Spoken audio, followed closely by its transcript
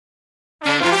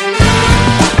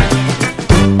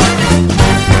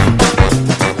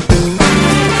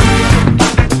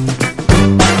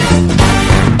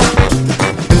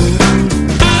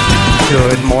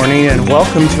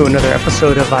welcome to another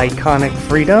episode of Iconic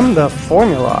Freedom, the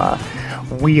Formula.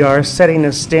 We are setting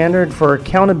a standard for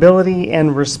accountability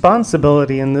and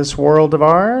responsibility in this world of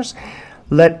ours.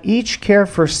 Let each care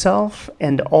for self,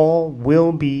 and all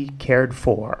will be cared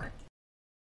for.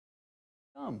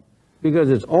 Because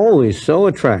it's always so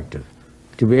attractive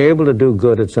to be able to do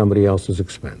good at somebody else's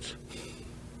expense.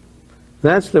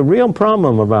 That's the real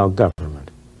problem about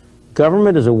government.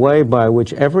 Government is a way by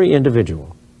which every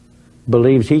individual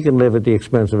believes he can live at the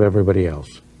expense of everybody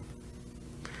else.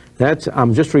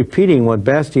 I'm just repeating what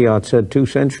Bastiat said 2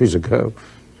 centuries ago,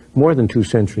 more than 2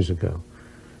 centuries ago.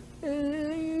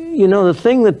 You know, the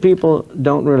thing that people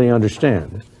don't really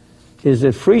understand is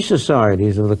that free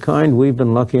societies of the kind we've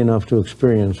been lucky enough to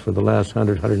experience for the last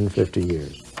 150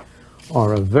 years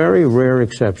are a very rare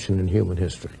exception in human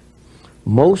history.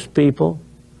 Most people,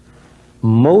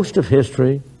 most of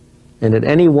history, and at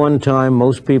any one time,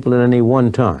 most people at any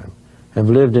one time have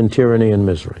lived in tyranny and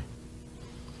misery.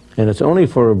 And it's only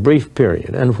for a brief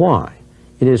period. And why?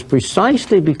 It is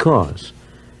precisely because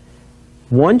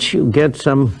once you get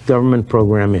some government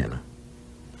program in,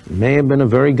 it may have been a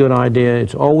very good idea,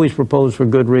 it's always proposed for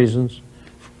good reasons,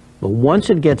 but once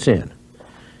it gets in,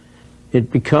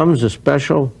 it becomes a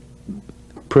special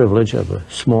privilege of a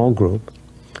small group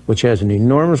which has an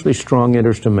enormously strong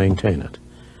interest to maintain it.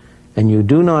 And you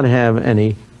do not have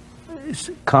any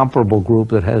comparable group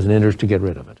that has an interest to get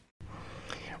rid of it.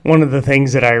 One of the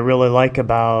things that I really like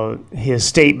about his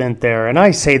statement there, and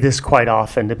I say this quite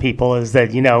often to people, is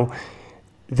that, you know,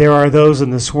 there are those in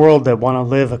this world that want to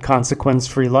live a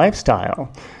consequence-free lifestyle.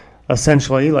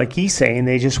 Essentially, like he's saying,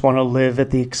 they just want to live at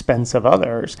the expense of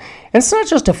others. And it's not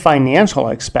just a financial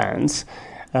expense.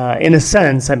 In a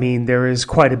sense, I mean, there is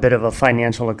quite a bit of a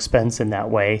financial expense in that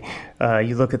way.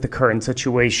 You look at the current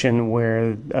situation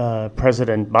where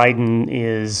President Biden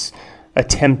is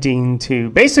attempting to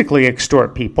basically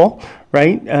extort people,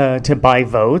 right, to buy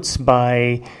votes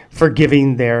by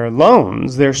forgiving their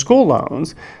loans, their school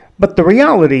loans. But the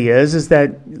reality is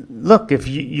that, look, if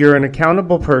you're an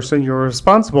accountable person, you're a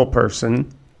responsible person,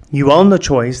 you own the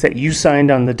choice that you signed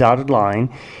on the dotted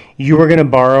line, you were going to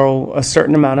borrow a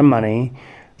certain amount of money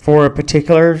for a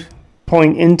particular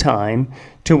point in time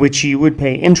to which you would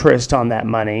pay interest on that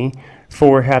money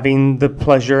for having the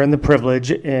pleasure and the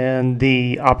privilege and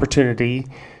the opportunity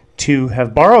to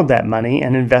have borrowed that money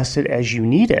and invest it as you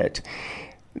need it.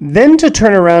 Then to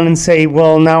turn around and say,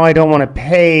 well, now I don't want to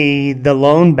pay the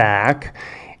loan back,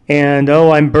 and, oh,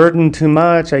 I'm burdened too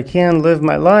much, I can't live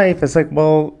my life. It's like,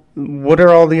 well, what are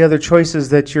all the other choices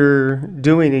that you're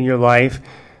doing in your life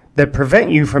that prevent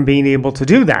you from being able to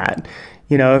do that?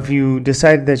 You know, if you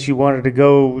decided that you wanted to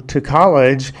go to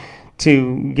college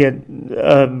to get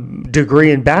a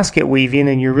degree in basket weaving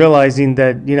and you're realizing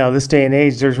that, you know, this day and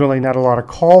age, there's really not a lot of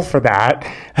call for that,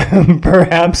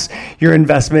 perhaps your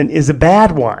investment is a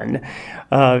bad one.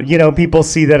 You know, people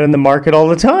see that in the market all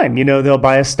the time. You know, they'll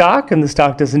buy a stock and the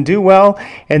stock doesn't do well,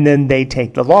 and then they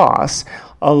take the loss.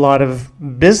 A lot of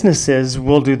businesses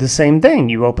will do the same thing.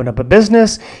 You open up a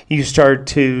business, you start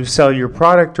to sell your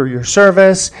product or your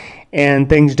service, and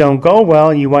things don't go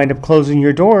well, and you wind up closing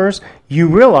your doors. You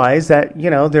realize that, you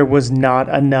know, there was not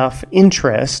enough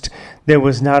interest, there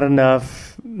was not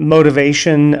enough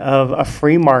motivation of a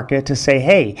free market to say,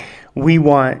 hey, we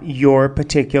want your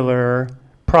particular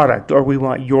product or we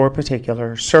want your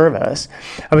particular service.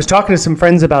 I was talking to some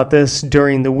friends about this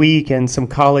during the week and some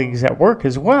colleagues at work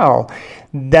as well,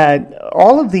 that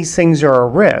all of these things are a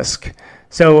risk.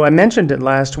 So I mentioned it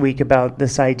last week about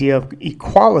this idea of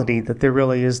equality, that there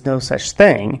really is no such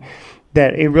thing,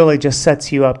 that it really just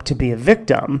sets you up to be a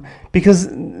victim, because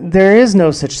there is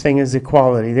no such thing as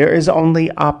equality. There is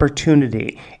only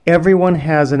opportunity. Everyone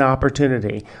has an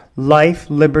opportunity. Life,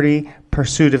 liberty,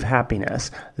 pursuit of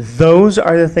happiness. Those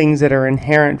are the things that are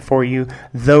inherent for you.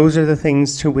 Those are the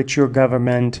things to which your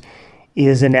government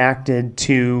is enacted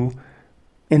to,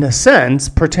 in a sense,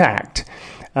 protect.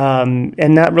 And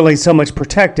not really so much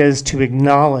protect as to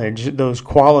acknowledge those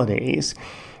qualities.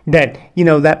 That, you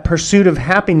know, that pursuit of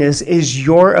happiness is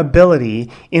your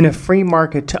ability in a free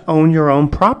market to own your own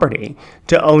property,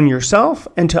 to own yourself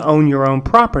and to own your own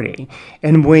property.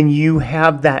 And when you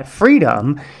have that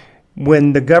freedom,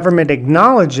 when the government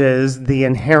acknowledges the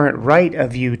inherent right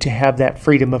of you to have that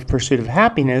freedom of pursuit of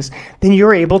happiness, then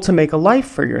you're able to make a life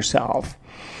for yourself.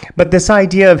 But this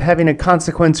idea of having a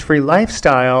consequence-free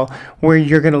lifestyle where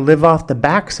you're going to live off the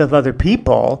backs of other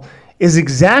people is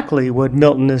exactly what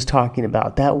Milton is talking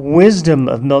about. That wisdom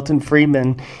of Milton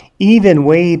Friedman, even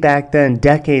way back then,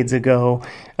 decades ago.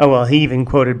 Oh, well, he even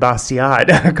quoted Bastiat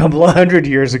a couple of hundred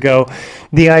years ago.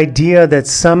 The idea that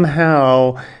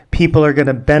somehow people are going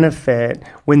to benefit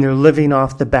when they're living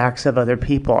off the backs of other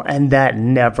people, and that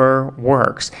never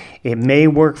works. It may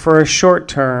work for a short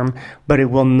term, but it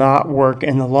will not work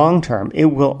in the long term. It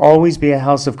will always be a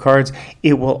house of cards.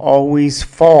 It will always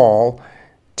fall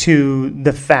to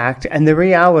the fact and the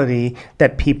reality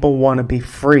that people want to be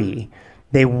free.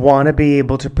 They want to be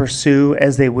able to pursue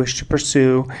as they wish to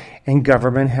pursue, and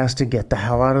government has to get the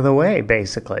hell out of the way,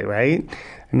 basically, right?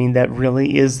 I mean, that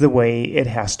really is the way it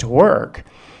has to work.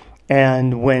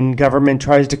 And when government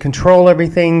tries to control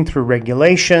everything through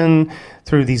regulation,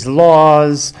 through these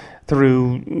laws,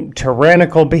 through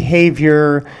tyrannical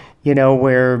behavior,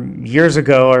 where years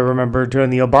ago, I remember during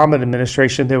the Obama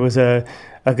administration, there was a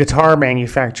guitar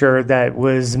manufacturer that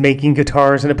was making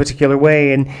guitars in a particular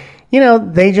way. And,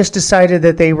 they just decided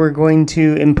that they were going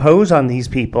to impose on these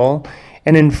people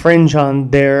and infringe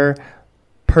on their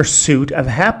pursuit of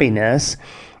happiness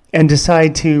and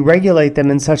decide to regulate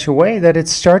them in such a way that it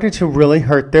started to really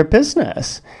hurt their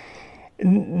business.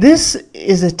 This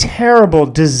is a terrible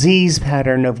disease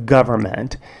pattern of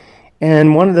government.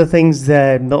 And one of the things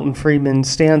that Milton Friedman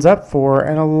stands up for,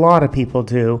 and a lot of people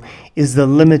do, is the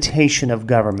limitation of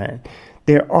government.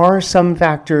 There are some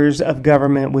factors of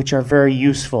government which are very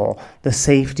useful. The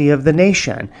safety of the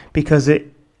nation, because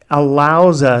it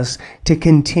allows us to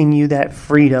continue that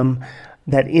freedom,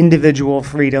 that individual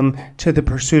freedom to the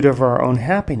pursuit of our own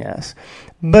happiness.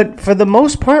 But for the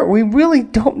most part, we really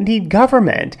don't need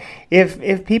government.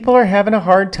 If people are having a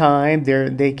hard time,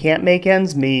 they can't make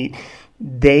ends meet,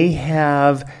 they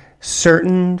have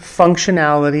certain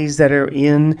functionalities that are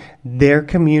in their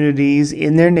communities,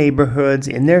 in their neighborhoods,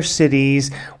 in their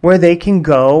cities, where they can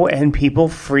go and people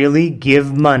freely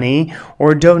give money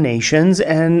or donations,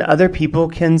 and other people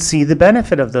can see the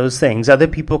benefit of those things. Other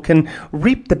people can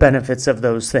reap the benefits of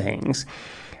those things.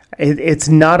 It's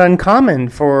not uncommon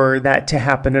for that to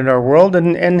happen in our world,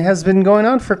 and has been going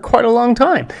on for quite a long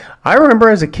time. I remember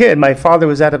as a kid, my father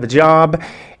was out of a job,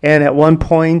 and at one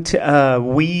point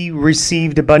we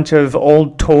received a bunch of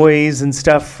old toys and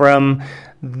stuff from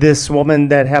this woman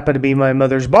that happened to be my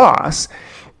mother's boss.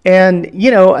 And,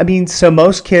 so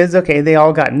most kids, they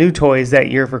all got new toys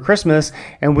that year for Christmas,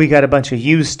 and we got a bunch of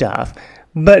used stuff.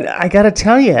 But I got to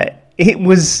tell you, it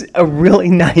was a really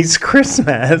nice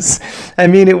Christmas. I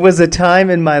mean, it was a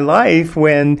time in my life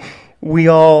when we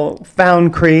all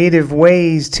found creative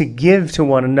ways to give to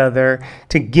one another,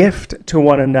 to gift to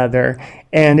one another.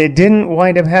 And it didn't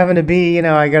wind up having to be,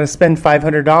 I got to spend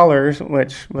 $500,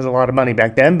 which was a lot of money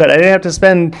back then, but I didn't have to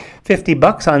spend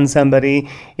 $50 on somebody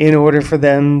in order for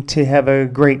them to have a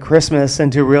great Christmas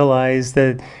and to realize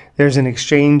that there's an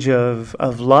exchange of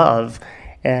love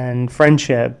and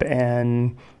friendship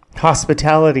and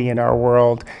hospitality in our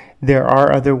world. There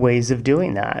are other ways of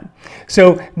doing that.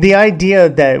 So the idea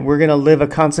that we're going to live a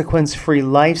consequence-free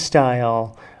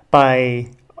lifestyle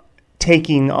by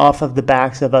taking off of the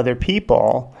backs of other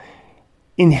people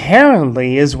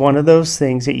inherently is one of those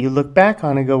things that you look back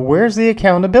on and go, where's the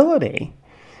accountability?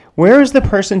 Where is the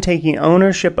person taking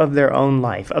ownership of their own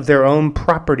life, of their own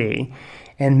property,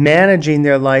 and managing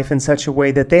their life in such a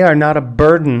way that they are not a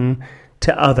burden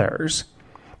to others?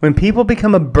 When people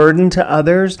become a burden to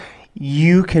others,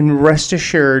 you can rest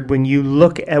assured when you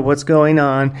look at what's going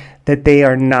on that they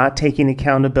are not taking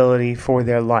accountability for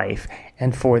their life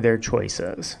and for their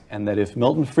choices. And that if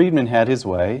Milton Friedman had his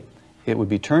way, it would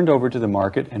be turned over to the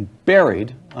market and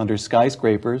buried under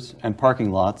skyscrapers and parking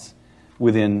lots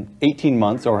within 18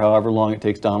 months or however long it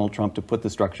takes Donald Trump to put the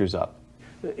structures up.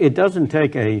 It doesn't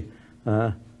take a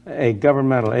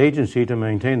governmental agency to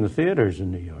maintain the theaters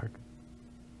in New York.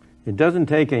 It doesn't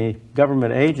take a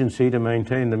government agency to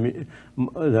maintain the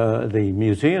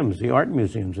museums, the art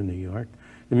museums in New York.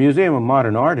 The Museum of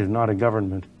Modern Art is not a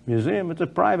government museum. It's a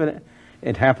private.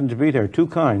 It happens to be there are two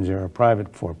kinds. There are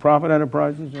private for-profit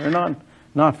enterprises. There are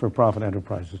not-for-profit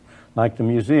enterprises, like the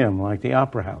museum, like the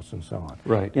Opera House, and so on.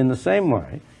 Right. In the same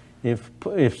way,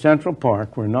 if Central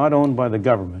Park were not owned by the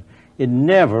government, it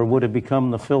never would have become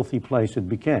the filthy place it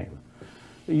became.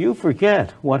 You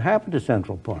forget what happened to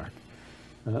Central Park.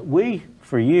 We,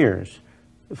 for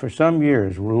some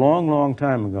years, a long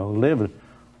time ago, lived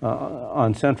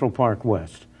on Central Park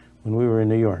West when we were in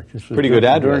New York. This was pretty good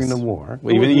address. During the war.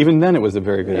 Well, even then it was a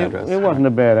very good address. It wasn't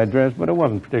a bad address, but it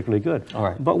wasn't particularly good. All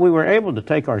right. But we were able to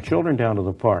take our children down to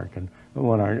the park and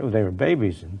when they were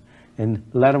babies and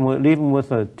leave them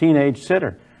with a teenage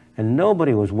sitter. And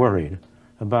nobody was worried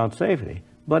about safety.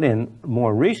 But in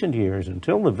more recent years,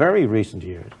 until the very recent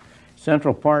years,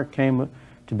 Central Park came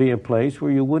to be a place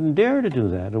where you wouldn't dare to do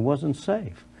that. It wasn't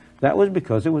safe. That was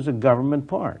because it was a government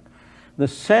park. The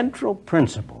central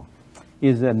principle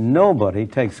is that nobody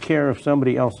takes care of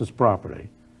somebody else's property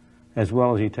as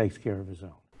well as he takes care of his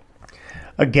own.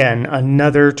 Again,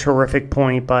 another terrific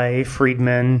point by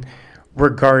Friedman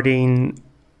regarding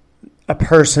a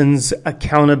person's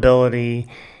accountability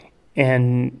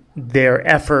and their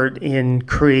effort in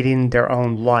creating their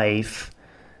own life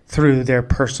through their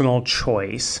personal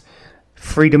choice.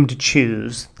 Freedom to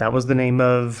Choose. That was the name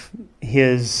of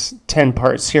his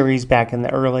 10-part series back in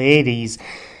the early 80s.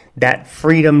 That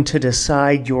freedom to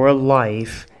decide your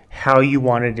life how you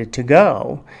wanted it to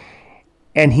go.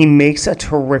 And he makes a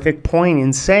terrific point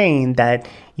in saying that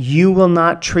you will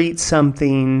not treat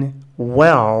something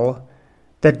well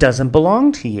that doesn't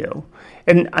belong to you.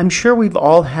 And I'm sure we've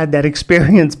all had that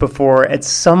experience before at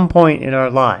some point in our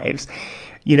lives.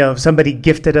 You know, if somebody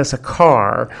gifted us a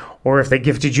car, or if they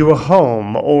gifted you a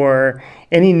home, or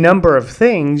any number of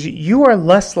things, you are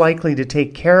less likely to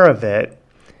take care of it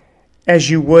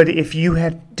as you would if you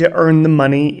had to earn the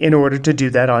money in order to do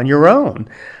that on your own.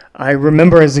 I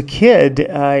remember as a kid,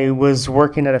 I was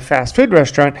working at a fast food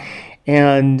restaurant,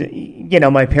 and, you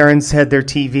know, my parents had their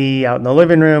TV out in the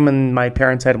living room, and my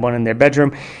parents had one in their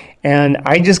bedroom. And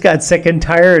I just got sick and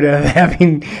tired of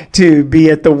having to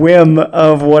be at the whim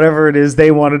of whatever it is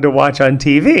they wanted to watch on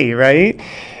TV, right?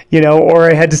 You know, or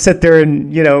I had to sit there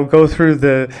and, you know, go through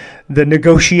the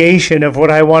negotiation of what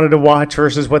I wanted to watch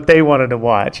versus what they wanted to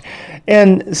watch.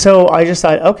 And so I just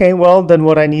thought, okay, well, then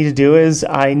what I need to do is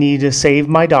I need to save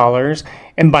my dollars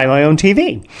and buy my own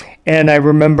TV. And I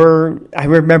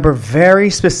remember very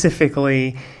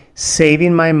specifically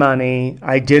saving my money.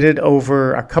 I did it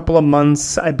over a couple of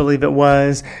months, I believe it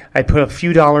was. I put a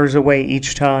few dollars away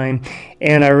each time.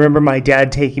 And I remember my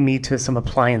dad taking me to some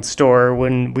appliance store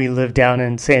when we lived down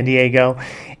in San Diego.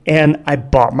 And I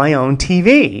bought my own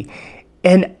TV.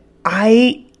 And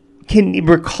I can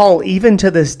recall even to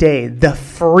this day the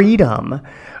freedom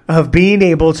of being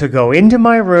able to go into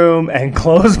my room and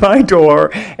close my door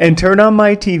and turn on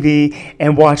my TV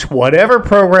and watch whatever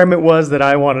program it was that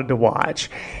I wanted to watch.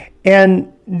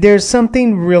 And there's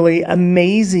something really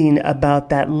amazing about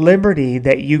that liberty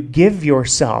that you give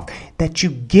yourself, that you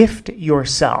gift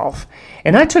yourself.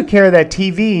 And I took care of that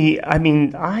TV. I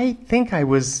mean, I think I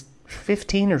was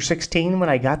 15 or 16 when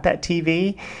I got that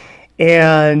TV.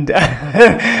 And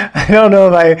I don't know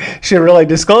if I should really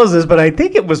disclose this, but I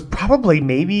think it was probably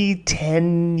maybe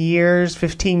 10 years,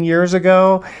 15 years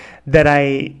ago that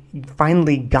I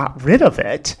finally got rid of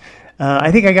it.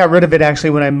 I think I got rid of it actually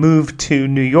when I moved to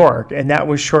New York, and that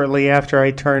was shortly after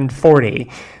I turned 40.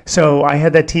 So I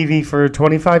had that TV for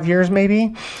 25 years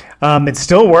maybe. It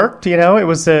still worked, you know. It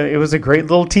was a great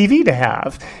little TV to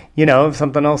have. You know, if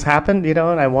something else happened, you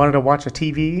know, and I wanted to watch a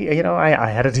TV, you know,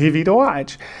 I had a TV to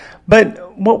watch.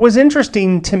 But what was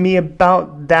interesting to me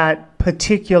about that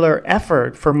particular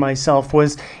effort for myself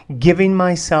was giving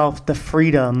myself the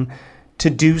freedom to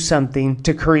do something,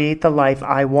 to create the life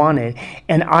I wanted.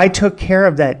 And I took care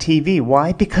of that TV.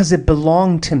 Why? Because it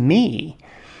belonged to me.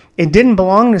 It didn't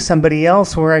belong to somebody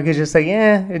else where I could just say,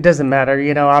 it doesn't matter.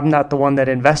 You know, I'm not the one that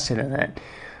invested in it.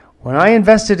 When I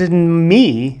invested in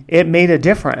me, it made a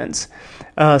difference.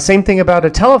 Same thing about a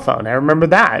telephone. I remember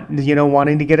that, you know,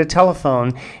 wanting to get a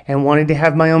telephone and wanting to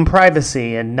have my own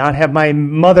privacy and not have my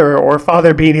mother or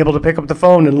father being able to pick up the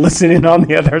phone and listen in on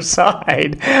the other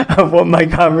side of what my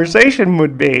conversation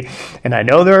would be. And I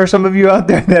know there are some of you out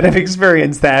there that have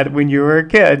experienced that when you were a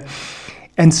kid.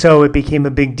 And so it became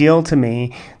a big deal to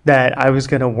me that I was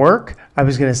going to work, I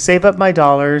was going to save up my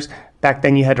dollars. Back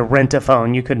then you had to rent a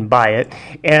phone, you couldn't buy it.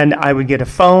 And I would get a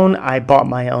phone. I bought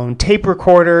my own tape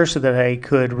recorder so that I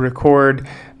could record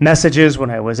messages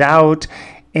when I was out.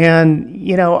 And,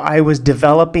 you know, I was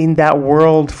developing that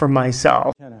world for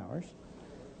myself. 10 hours.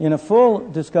 In a full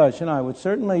discussion, I would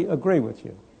certainly agree with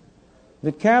you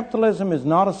that capitalism is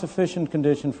not a sufficient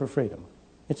condition for freedom.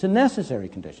 It's a necessary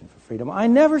condition for freedom. I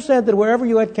never said that wherever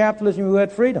you had capitalism, you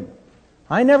had freedom.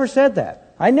 I never said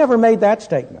that. I never made that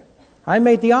statement. I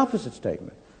made the opposite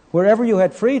statement. Wherever you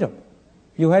had freedom,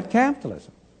 you had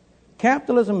capitalism.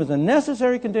 Capitalism is a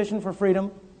necessary condition for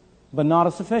freedom, but not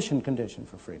a sufficient condition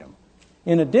for freedom.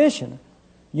 In addition,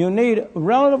 you need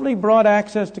relatively broad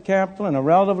access to capital and a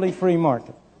relatively free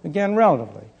market. Again,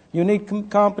 relatively. You need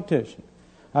competition.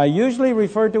 I usually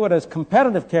refer to it as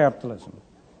competitive capitalism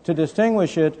to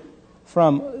distinguish it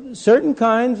from certain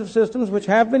kinds of systems which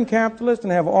have been capitalist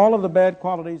and have all of the bad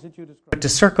qualities that you described. But to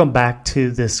circle back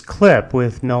to this clip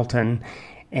with Milton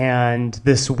and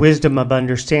this wisdom of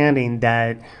understanding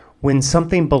that when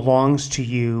something belongs to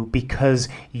you because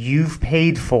you've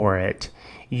paid for it,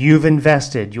 you've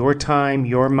invested your time,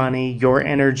 your money, your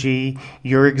energy,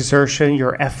 your exertion,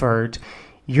 your effort,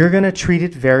 you're going to treat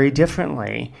it very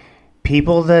differently.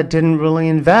 people that didn't really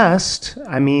invest.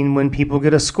 I mean, when people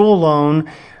get a school loan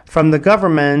from the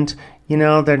government,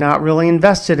 they're not really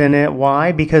invested in it.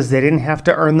 Why? Because they didn't have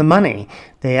to earn the money.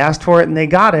 They asked for it and they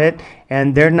got it,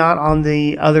 and they're not on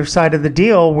the other side of the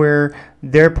deal where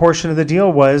their portion of the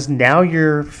deal was, now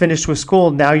you're finished with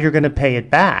school, now you're going to pay it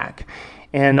back.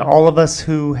 And all of us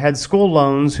who had school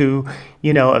loans who,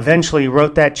 eventually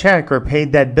wrote that check or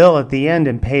paid that bill at the end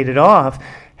and paid it off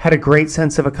had a great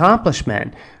sense of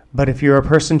accomplishment. But if you're a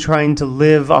person trying to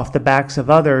live off the backs of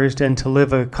others and to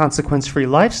live a consequence-free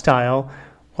lifestyle,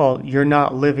 well, you're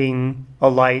not living a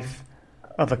life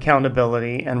of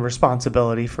accountability and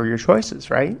responsibility for your choices,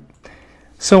 right?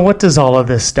 So what does all of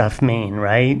this stuff mean,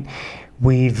 right?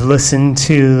 We've listened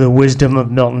to the wisdom of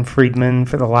Milton Friedman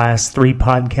for the last 3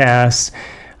 podcasts.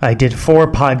 I did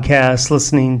 4 podcasts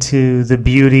listening to the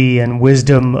beauty and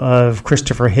wisdom of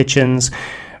Christopher Hitchens.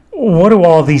 What do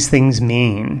all these things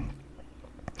mean?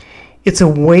 It's a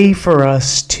way for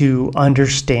us to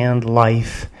understand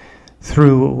life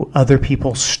through other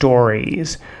people's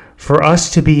stories, for us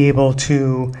to be able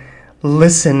to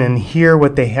listen and hear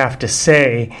what they have to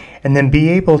say, and then be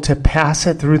able to pass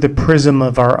it through the prism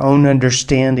of our own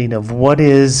understanding of what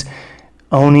is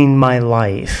owning my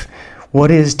life, what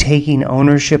is taking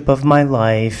ownership of my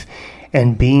life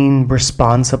and being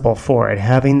responsible for it,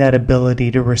 having that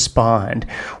ability to respond.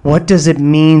 What does it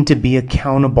mean to be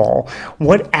accountable?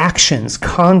 What actions,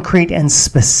 concrete and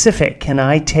specific, can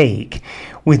I take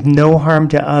with no harm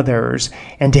to others,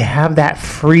 and to have that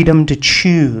freedom to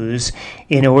choose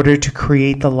in order to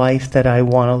create the life that I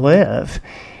want to live?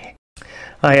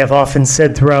 I have often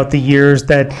said throughout the years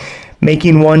that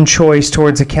making one choice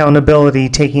towards accountability,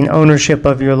 taking ownership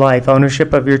of your life,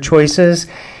 ownership of your choices,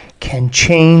 can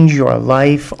change your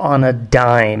life on a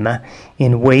dime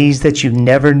in ways that you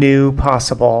never knew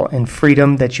possible, and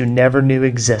freedom that you never knew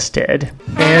existed.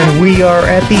 And we are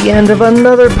at the end of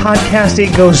another podcast.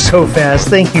 It goes so fast.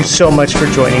 Thank you so much for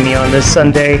joining me on this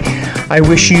Sunday. I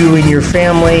wish you and your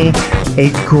family a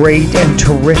great and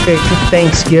terrific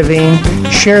Thanksgiving.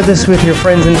 Share this with your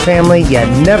friends and family. You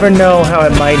never know how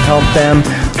it might help them.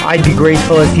 I'd be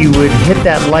grateful if you would hit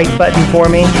that like button for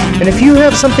me. And if you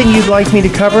have something you'd like me to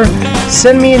cover,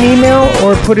 send me an email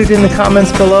or put it in the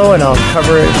comments below and I'll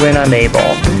cover it when I'm able.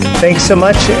 Thanks so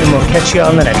much, and we'll catch you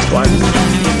on the next one.